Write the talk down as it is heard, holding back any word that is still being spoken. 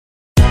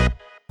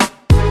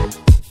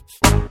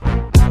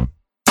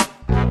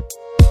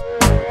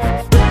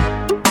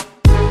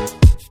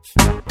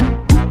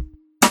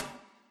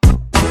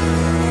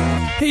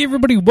Hey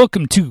everybody,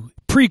 welcome to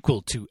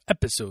Prequel To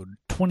episode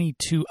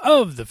 22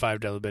 of the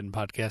 $5 Bed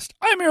Podcast.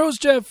 I'm your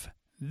host, Jeff.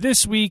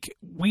 This week,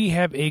 we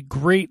have a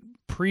great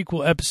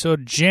prequel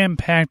episode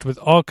jam-packed with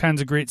all kinds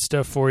of great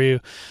stuff for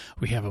you.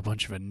 We have a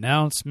bunch of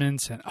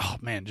announcements and, oh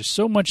man, just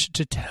so much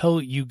to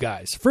tell you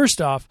guys.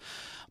 First off,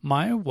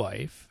 my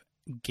wife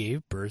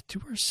gave birth to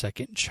her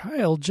second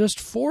child just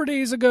 4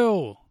 days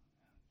ago.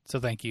 So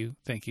thank you.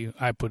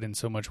 I put in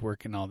so much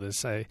work in all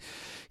this.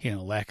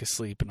 Lack of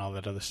sleep and all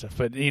that other stuff.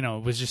 But, it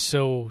was just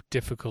so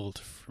difficult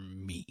for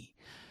me.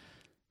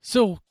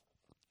 So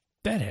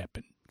that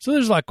happened. So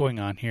there's a lot going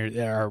on here.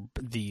 There are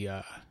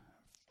the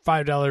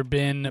 $5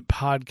 Bin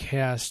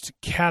podcast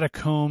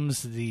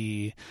catacombs.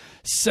 The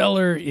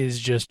cellar is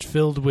just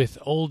filled with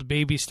old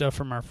baby stuff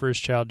from our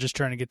first child, just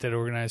trying to get that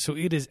organized. So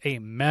it is a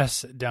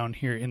mess down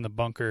here in the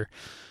bunker.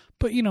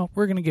 But,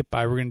 we're going to get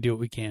by. We're going to do what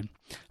we can.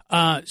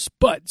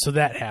 So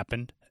that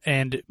happened.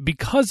 And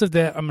because of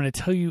that, I'm going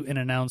to tell you an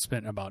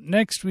announcement about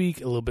next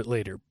week a little bit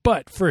later.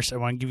 But first, I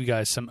want to give you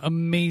guys some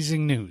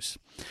amazing news.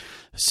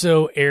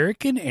 So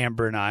Eric and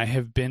Amber and I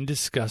have been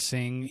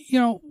discussing,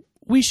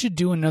 we should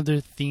do another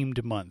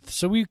themed month.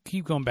 So we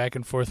keep going back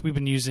and forth. We've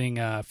been using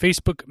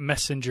Facebook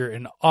Messenger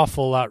an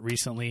awful lot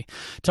recently,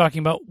 talking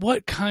about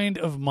what kind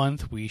of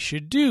month we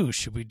should do.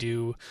 Should we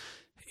do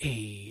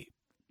a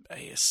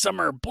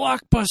summer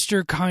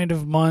blockbuster kind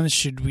of month?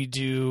 Should we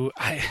do...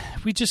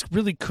 we just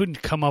really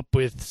couldn't come up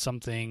with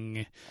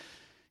something...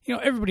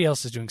 everybody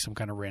else is doing some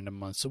kind of random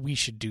month, so we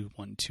should do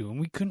one too. And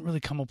we couldn't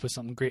really come up with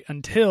something great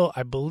until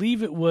I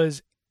believe it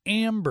was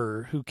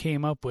Amber who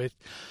came up with,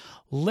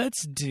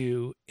 let's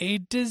do a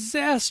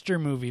disaster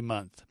movie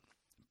month.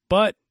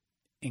 But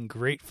in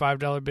great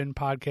 $5 Bin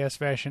podcast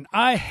fashion,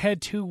 I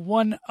had to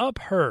one-up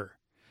her.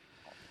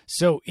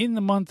 So in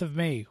the month of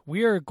May,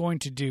 we are going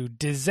to do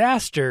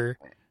disaster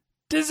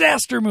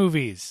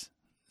movies.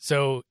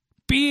 So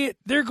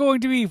they're going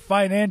to be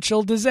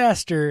financial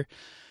disaster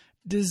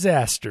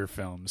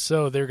films.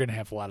 So they're going to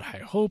have a lot of high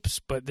hopes,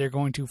 but they're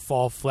going to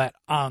fall flat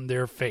on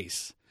their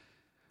face.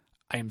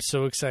 I am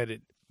so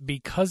excited.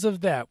 Because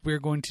of that, we're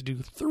going to do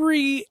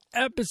 3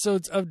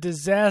 episodes of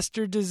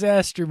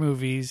disaster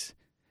movies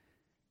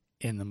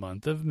in the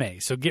month of May.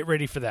 So get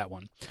ready for that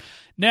one.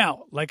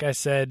 Now, like I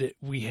said,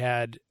 we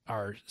had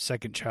our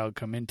second child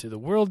come into the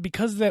world.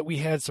 Because of that, we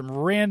had some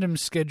random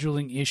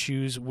scheduling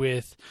issues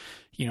with,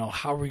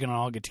 how are we going to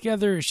all get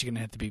together? Is she going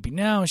to have the baby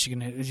now? Is she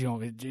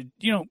going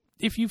to,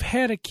 if you've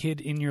had a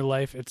kid in your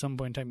life at some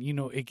point in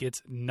time, it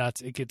gets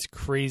nuts. It gets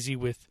crazy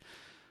with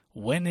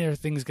when are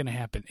things going to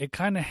happen. It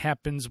kind of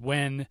happens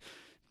when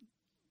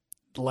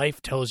life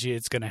tells you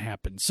it's going to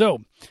happen.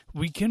 So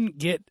we can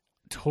get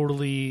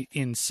totally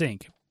in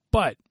sync,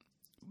 but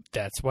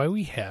that's why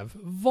we have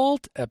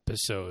vault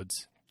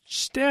episodes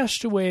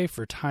stashed away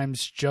for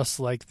times just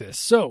like this.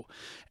 So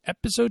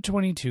episode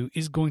 22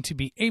 is going to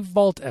be a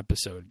vault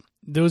episode.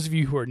 Those of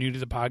you who are new to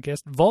the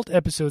podcast, vault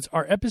episodes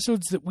are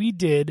episodes that we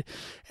did.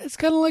 It's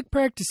kind of like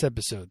practice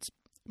episodes.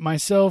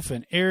 Myself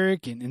and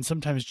Eric and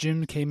sometimes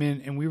Jim came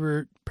in and we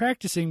were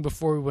practicing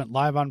before we went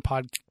live on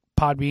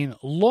Podbean,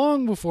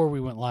 long before we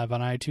went live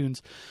on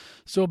iTunes.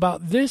 So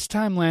about this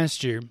time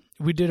last year,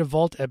 we did a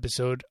vault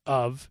episode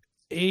of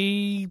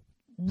a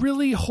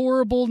really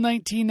horrible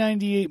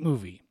 1998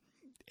 movie.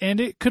 And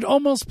it could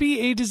almost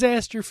be a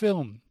disaster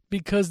film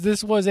because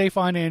this was a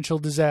financial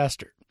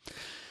disaster.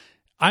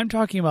 I'm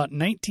talking about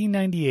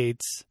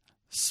 1998's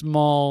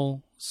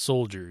Small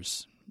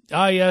Soldiers.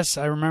 Ah, yes,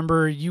 I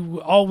remember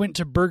you all went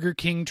to Burger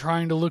King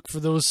trying to look for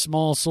those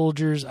small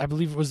soldiers. I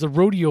believe it was the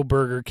Rodeo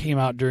Burger came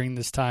out during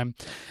this time.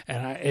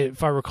 And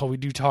if I recall, we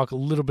do talk a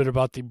little bit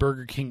about the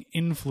Burger King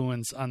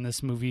influence on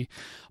this movie.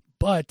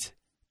 But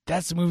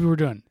that's the movie we're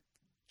doing.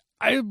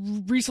 I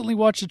recently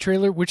watched a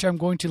trailer, which I'm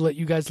going to let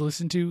you guys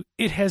listen to.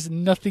 It has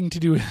nothing to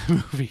do with the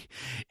movie.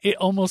 It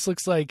almost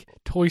looks like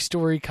Toy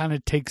Story kind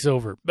of takes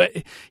over.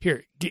 But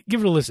here,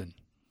 give it a listen.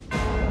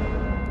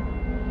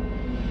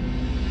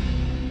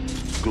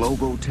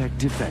 Globotech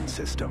Defense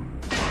System.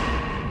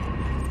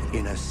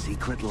 In a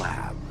secret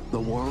lab, the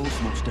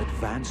world's most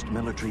advanced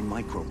military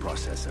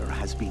microprocessor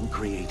has been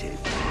created.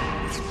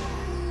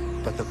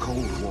 But the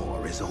Cold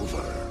War is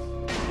over.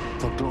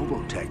 For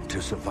Globotech to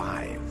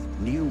survive,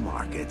 new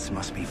markets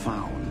must be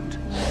found.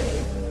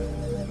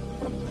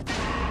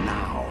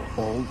 Now,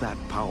 all that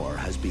power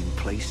has been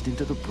placed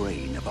into the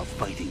brain of a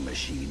fighting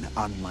machine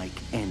unlike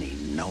any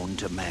known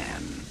to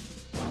man.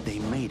 They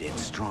made it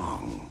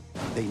strong.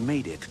 They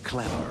made it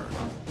clever.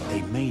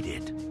 They made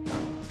it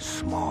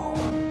small.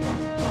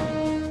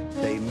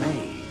 They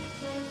made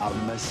a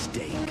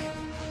mistake.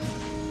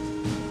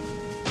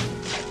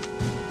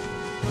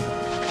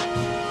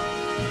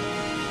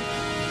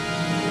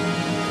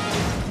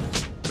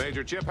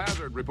 Major Chip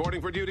Hazard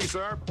reporting for duty,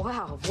 sir.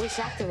 Wow, voice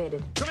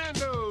activated.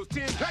 Commandos,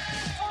 team tech.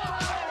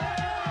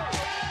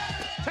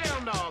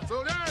 Tail dog,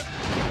 soldiers.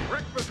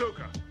 Rick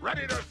Bazooka,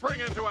 ready to spring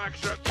into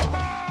action.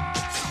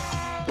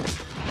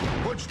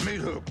 Pushed me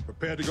hook.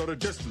 Prepare to go to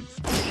distance.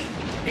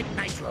 Hit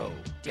nitro.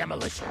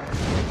 Demolition.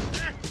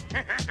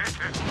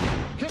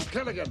 Kip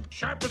Killigan,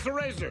 sharp as a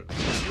razor.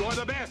 You are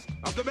the best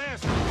of the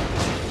best.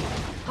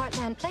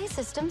 Heartland Play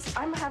Systems.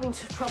 I'm having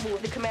trouble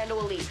with the Commando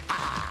Elite.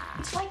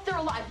 It's like they're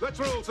alive. Let's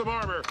roll some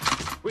armor.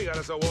 We got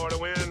us a war to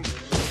win.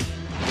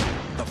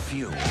 The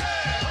few.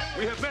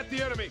 We have met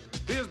the enemy.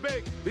 He is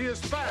big. He is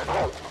fat.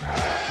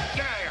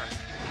 Yeah.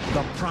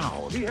 The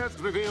proud. He has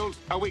revealed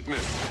a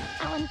weakness.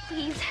 Alan,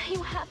 please,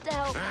 you have to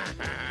help.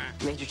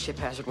 Major Chip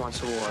Hazard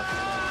wants a war.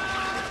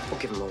 We'll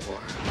give him a war.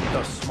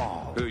 The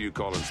small. Who you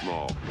calling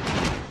small?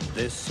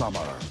 This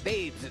summer,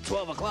 Babes at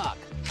 12 o'clock.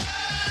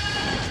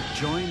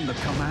 join the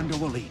Commando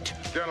Elite.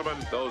 Gentlemen,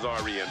 those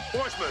are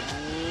reinforcements.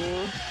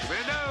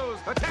 Commandos,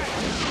 attack!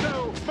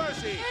 No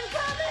mercy!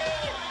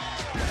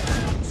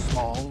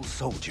 Small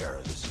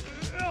soldiers.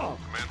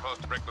 Command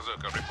post to Brick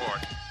Bazooka, report.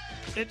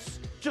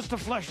 It's just a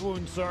flesh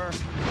wound, sir.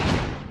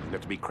 You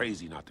have to be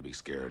crazy not to be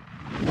scared.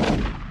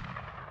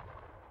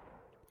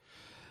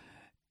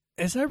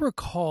 As I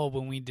recall,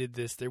 when we did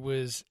this, there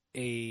was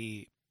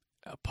a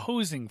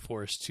opposing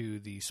force to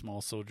the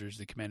small soldiers,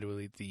 the Commando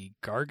Elite, the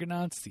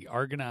Gargonauts, the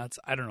Argonauts,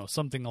 I don't know,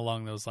 something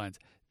along those lines.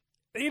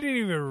 They didn't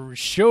even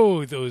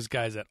show those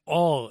guys at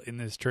all in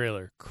this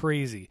trailer.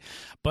 Crazy.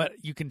 But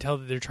you can tell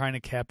that they're trying to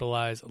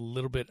capitalize a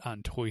little bit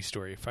on Toy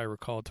Story. If I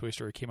recall, Toy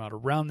Story came out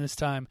around this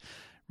time,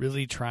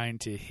 really trying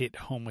to hit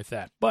home with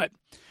that. But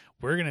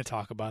we're going to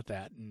talk about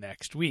that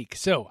next week.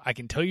 So I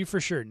can tell you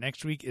for sure,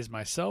 next week is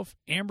myself,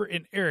 Amber,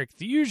 and Eric,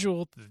 the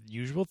usual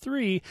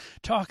three,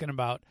 talking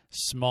about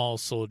Small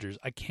Soldiers.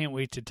 I can't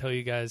wait to tell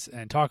you guys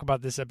and talk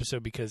about this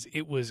episode because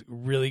it was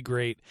really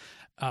great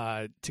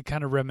to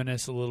kind of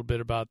reminisce a little bit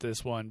about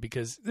this one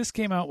because this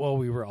came out while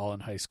we were all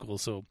in high school.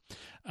 So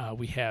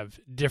we have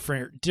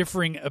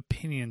differing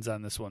opinions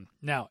on this one.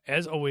 Now,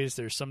 as always,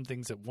 there's some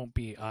things that won't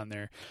be on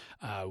there.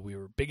 We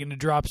were big into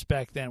drops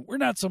back then. We're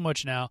not so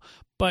much now,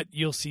 but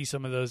you'll see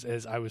some of those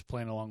as I was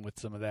playing along with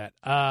some of that.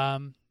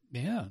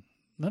 Yeah,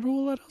 not a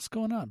whole lot else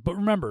going on. But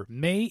remember,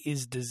 May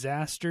is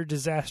disaster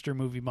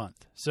movie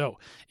month. So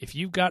if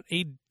you've got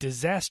a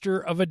disaster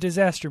of a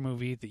disaster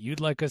movie that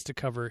you'd like us to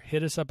cover,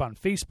 hit us up on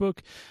Facebook.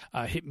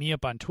 Hit me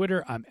up on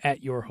Twitter. I'm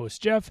at your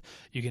host, Jeff.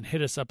 You can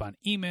hit us up on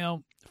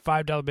email,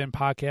 $5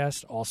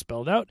 Podcast, all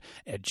spelled out,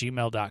 at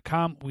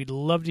gmail.com. We'd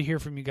love to hear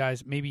from you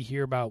guys. Maybe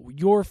hear about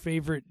your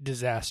favorite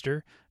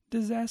disaster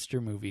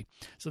movie.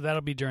 So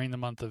that'll be during the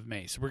month of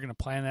May. So we're going to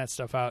plan that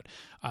stuff out.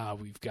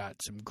 We've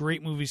got some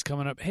great movies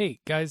coming up. Hey,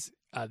 guys,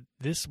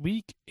 this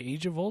week,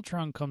 Age of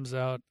Ultron comes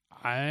out.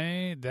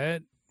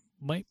 That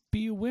might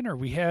be a winner.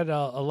 We had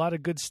a lot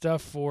of good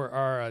stuff for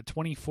our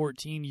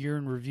 2014 year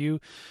in review.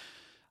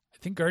 I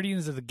think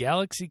Guardians of the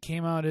Galaxy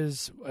came out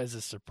as a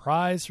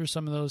surprise for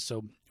some of those.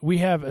 So we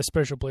have a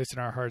special place in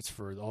our hearts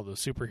for all those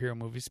superhero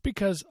movies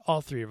because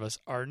all three of us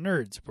are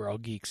nerds. We're all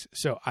geeks.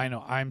 So I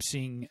know I'm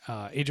seeing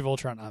Age of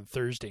Ultron on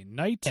Thursday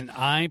night, and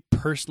I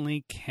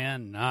personally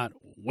cannot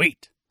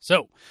wait.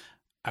 So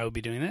I will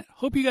be doing that.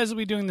 Hope you guys will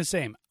be doing the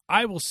same.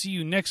 I will see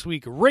you next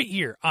week right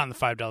here on the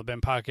 $5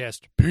 Ben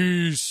Podcast.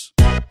 Peace.